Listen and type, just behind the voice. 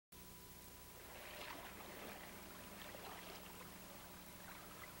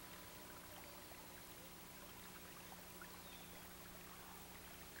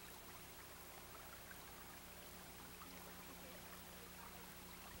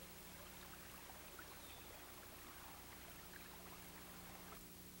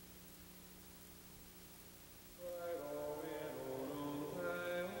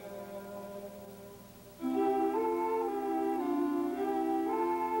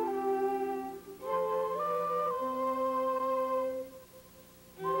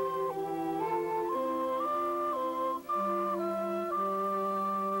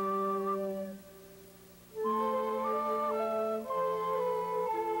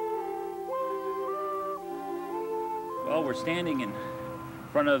Well, we're standing in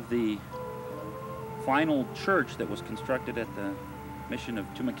front of the final church that was constructed at the mission of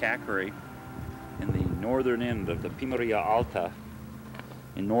Tumacacori in the northern end of the Pimeria Alta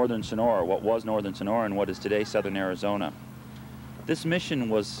in northern Sonora, what was northern Sonora and what is today southern Arizona. This mission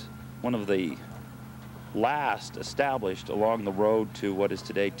was one of the last established along the road to what is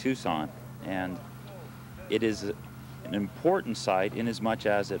today Tucson, and it is an important site inasmuch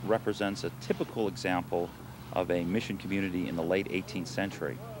as it represents a typical example of a mission community in the late 18th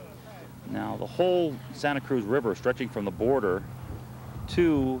century. Now, the whole Santa Cruz River stretching from the border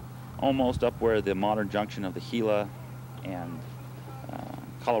to almost up where the modern junction of the Gila and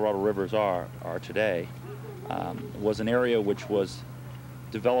Colorado rivers are today was an area which was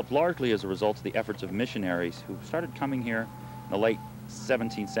developed largely as a result of the efforts of missionaries who started coming here in the late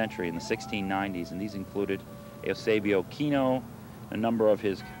 17th century, in the 1690s, and these included Eusebio Kino, a number of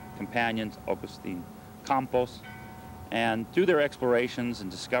his companions, Agustin Campos, and through their explorations and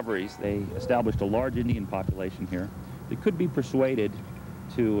discoveries, they established a large Indian population here that could be persuaded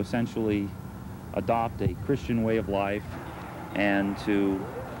to essentially adopt a Christian way of life and to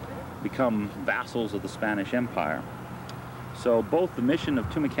become vassals of the Spanish Empire. So both the mission of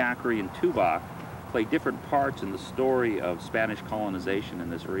Tumacacori and Tubac play different parts in the story of Spanish colonization in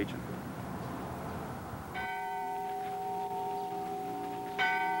this region.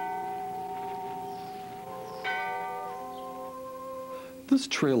 This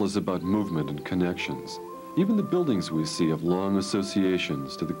trail is about movement and connections. Even the buildings we see have long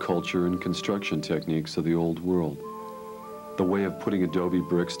associations to the culture and construction techniques of the Old World. The way of putting adobe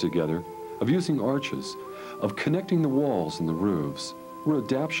bricks together, of using arches, of connecting the walls and the roofs, were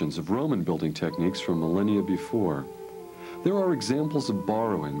adaptations of Roman building techniques from millennia before. There are examples of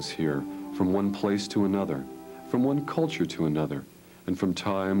borrowings here from one place to another, from one culture to another, and from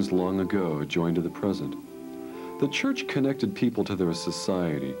times long ago joined to the present. The church connected people to their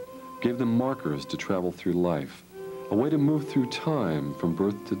society, gave them markers to travel through life, a way to move through time from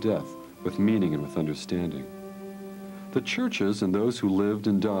birth to death with meaning and with understanding. The churches and those who lived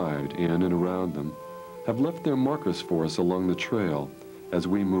and died in and around them have left their markers for us along the trail as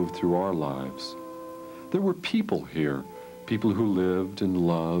we move through our lives. There were people here, people who lived and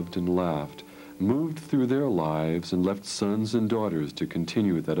loved and laughed, moved through their lives and left sons and daughters to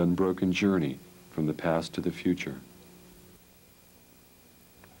continue that unbroken journey from the past to the future.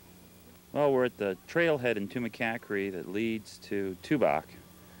 Well, we're at the trailhead in Tumacacori that leads to Tubac.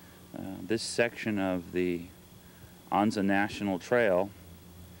 This section of the Anza National Trail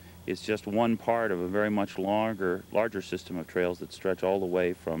is just one part of a very much larger system of trails that stretch all the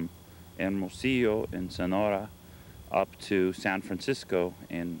way from Hermosillo in Sonora up to San Francisco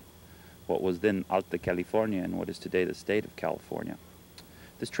in what was then Alta California and what is today the state of California.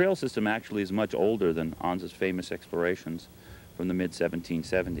 This trail system actually is much older than Anza's famous explorations from the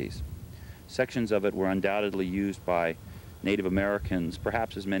mid-1770s. Sections of it were undoubtedly used by Native Americans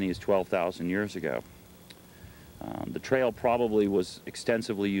perhaps as many as 12,000 years ago. The trail probably was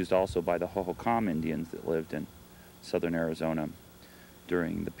extensively used also by the Hohokam Indians that lived in southern Arizona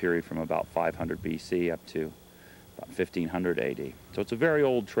during the period from about 500 BC up to about 1500 AD. So it's a very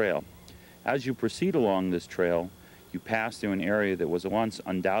old trail. As you proceed along this trail, you pass through an area that was once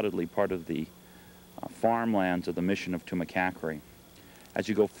undoubtedly part of the farmlands of the mission of Tumacacori. As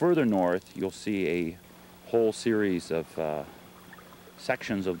you go further north, you'll see a whole series of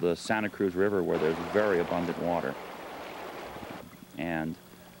sections of the Santa Cruz River where there's very abundant water. And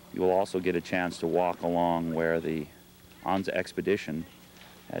you'll also get a chance to walk along where the Anza expedition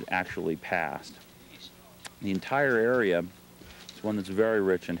had actually passed. The entire area is one that's very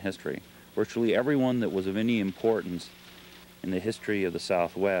rich in history. Virtually everyone that was of any importance in the history of the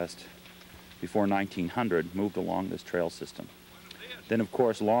Southwest before 1900 moved along this trail system. Then, of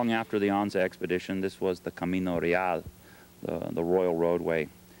course, long after the Anza expedition, this was the Camino Real, the royal roadway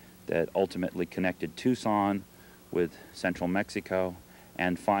that ultimately connected Tucson with central Mexico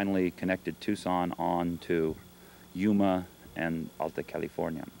and finally connected Tucson on to Yuma and Alta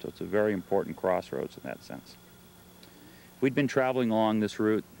California. So it's a very important crossroads in that sense. We'd been traveling along this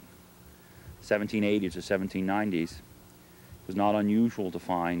route 1780s or 1790s. It was not unusual to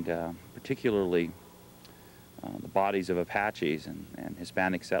find particularly the bodies of Apaches and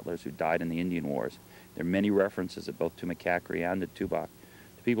Hispanic settlers who died in the Indian Wars. There are many references at both Tumacacori and at Tubac.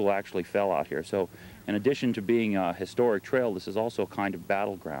 The people actually fell out here. So in addition to being a historic trail, this is also a kind of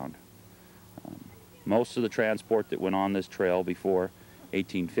battleground. Most of the transport that went on this trail before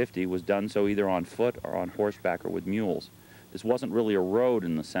 1850 was done so either on foot or on horseback or with mules. This wasn't really a road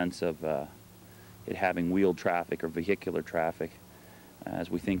in the sense of it having wheeled traffic or vehicular traffic as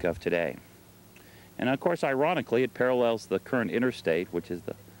we think of today. And of course, ironically, it parallels the current interstate, which is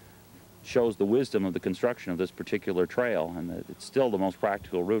shows the wisdom of the construction of this particular trail, and that it's still the most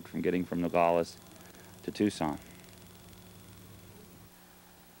practical route from getting from Nogales to Tucson.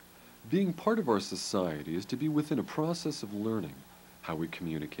 Being part of our society is to be within a process of learning how we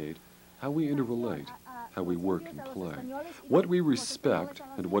communicate, how we interrelate, how we work and play. What we respect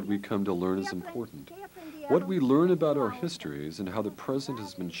and what we come to learn is important. What we learn about our histories and how the present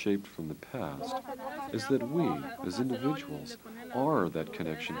has been shaped from the past is that we, as individuals, are that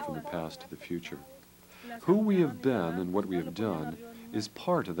connection from the past to the future. Who we have been and what we have done is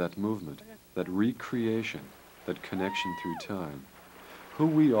part of that movement, that recreation, that connection through time. Who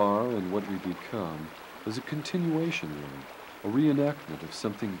we are and what we become is a continuation, really, a reenactment of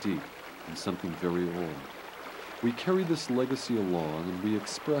something deep and something very old. We carry this legacy along and we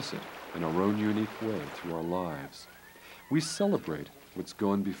express it in our own unique way through our lives. We celebrate what's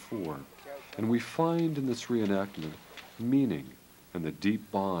gone before, and we find in this reenactment meaning and the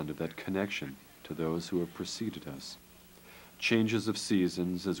deep bond of that connection to those who have preceded us. Changes of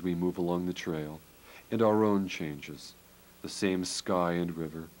seasons as we move along the trail, and our own changes. The same sky and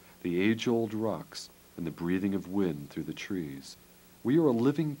river, the age-old rocks, and the breathing of wind through the trees. We are a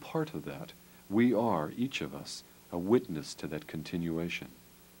living part of that. We are, each of us, a witness to that continuation.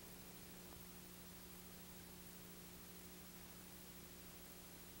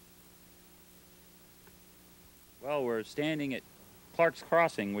 Well, we're standing at Clark's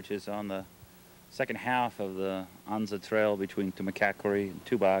Crossing, which is on the second half of the Anza Trail between Tumacacori and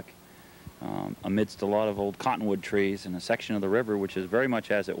Tubac, amidst a lot of old cottonwood trees and a section of the river which is very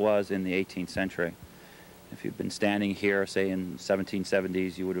much as it was in the 18th century. If you've been standing here, say in the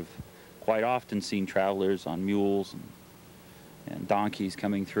 1770s, you would have quite often seen travelers on mules and donkeys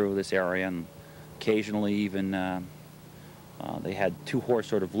coming through this area, and occasionally even they had two-horse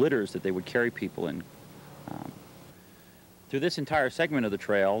sort of litters that they would carry people in. Through this entire segment of the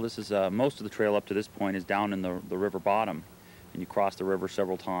trail, this is most of the trail up to this point is down in the river bottom, and you cross the river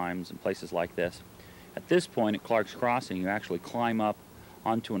several times in places like this. At this point at Clark's Crossing, you actually climb up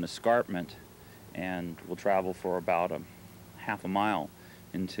onto an escarpment and will travel for about half a mile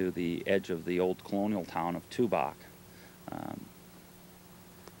into the edge of the old colonial town of Tubac.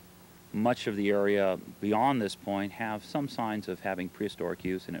 Much of the area beyond this point have some signs of having prehistoric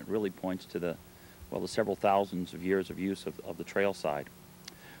use, and it really points to the several thousands of years of use of the trail side.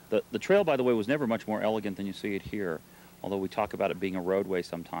 The trail, by the way, was never much more elegant than you see it here. Although we talk about it being a roadway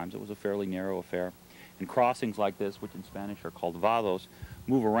sometimes, it was a fairly narrow affair. And crossings like this, which in Spanish are called vados,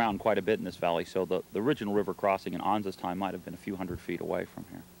 move around quite a bit in this valley, so the original river crossing in Anza's time might have been a few hundred feet away from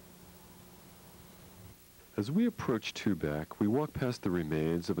here. As we approach Tubac, we walk past the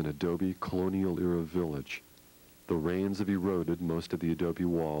remains of an adobe colonial-era village. The rains have eroded most of the adobe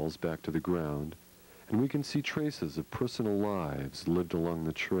walls back to the ground, and we can see traces of personal lives lived along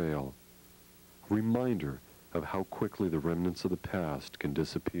the trail. A reminder of how quickly the remnants of the past can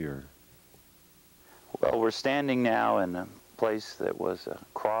disappear. Well, we're standing now in a place that was a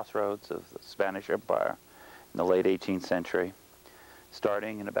crossroads of the Spanish Empire in the late 18th century.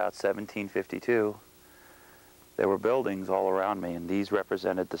 Starting in about 1752, there were buildings all around me, and these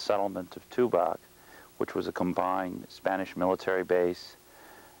represented the settlement of Tubac, which was a combined Spanish military base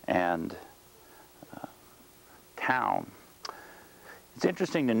and town. It's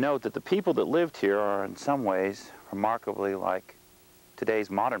interesting to note that the people that lived here are in some ways remarkably like today's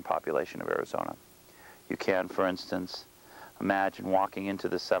modern population of Arizona. You can, for instance, imagine walking into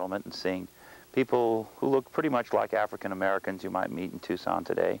this settlement and seeing people who look pretty much like African Americans you might meet in Tucson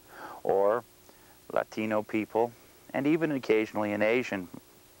today, or Latino people, and even occasionally an Asian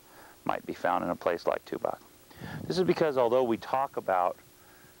might be found in a place like Tubac. This is because although we talk about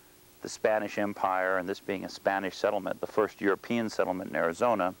the Spanish Empire and this being a Spanish settlement, the first European settlement in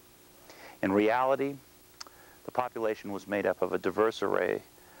Arizona, in reality, the population was made up of a diverse array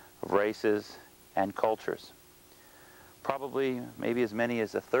of races and cultures. Probably maybe as many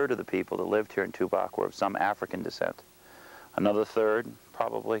as a third of the people that lived here in Tubac were of some African descent. Another third,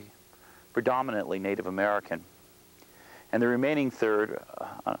 probably predominantly Native American. And the remaining third,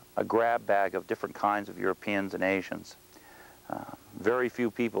 a grab bag of different kinds of Europeans and Asians. Very few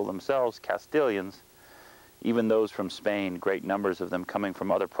people themselves, Castilians, even those from Spain, great numbers of them coming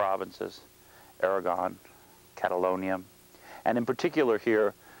from other provinces, Aragon, Catalonia, and in particular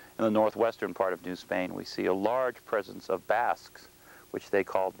here in the northwestern part of New Spain, we see a large presence of Basques, which they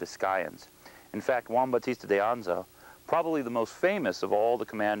called Vizcayans. In fact, Juan Bautista de Anza, probably the most famous of all the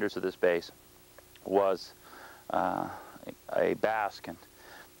commanders of this base, was a Basque and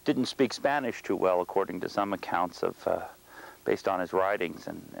didn't speak Spanish too well, according to some accounts of based on his writings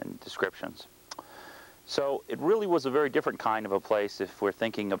and descriptions. So it really was a very different kind of a place if we're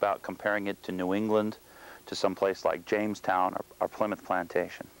thinking about comparing it to New England, to some place like Jamestown or Plymouth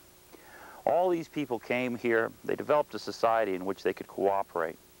Plantation. All these people came here, they developed a society in which they could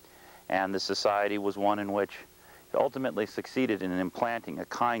cooperate. And the society was one in which it ultimately succeeded in implanting a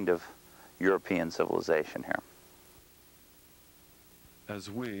kind of European civilization here.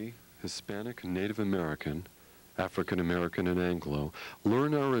 As we, Hispanic, Native American, African American, and Anglo,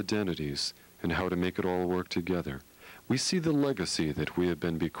 learn our identities and how to make it all work together, we see the legacy that we have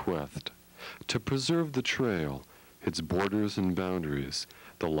been bequeathed. To preserve the trail, its borders and boundaries,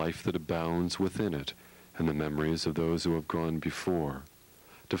 the life that abounds within it, and the memories of those who have gone before.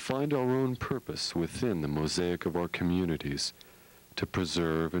 To find our own purpose within the mosaic of our communities, to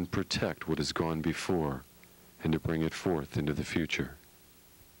preserve and protect what has gone before, and to bring it forth into the future.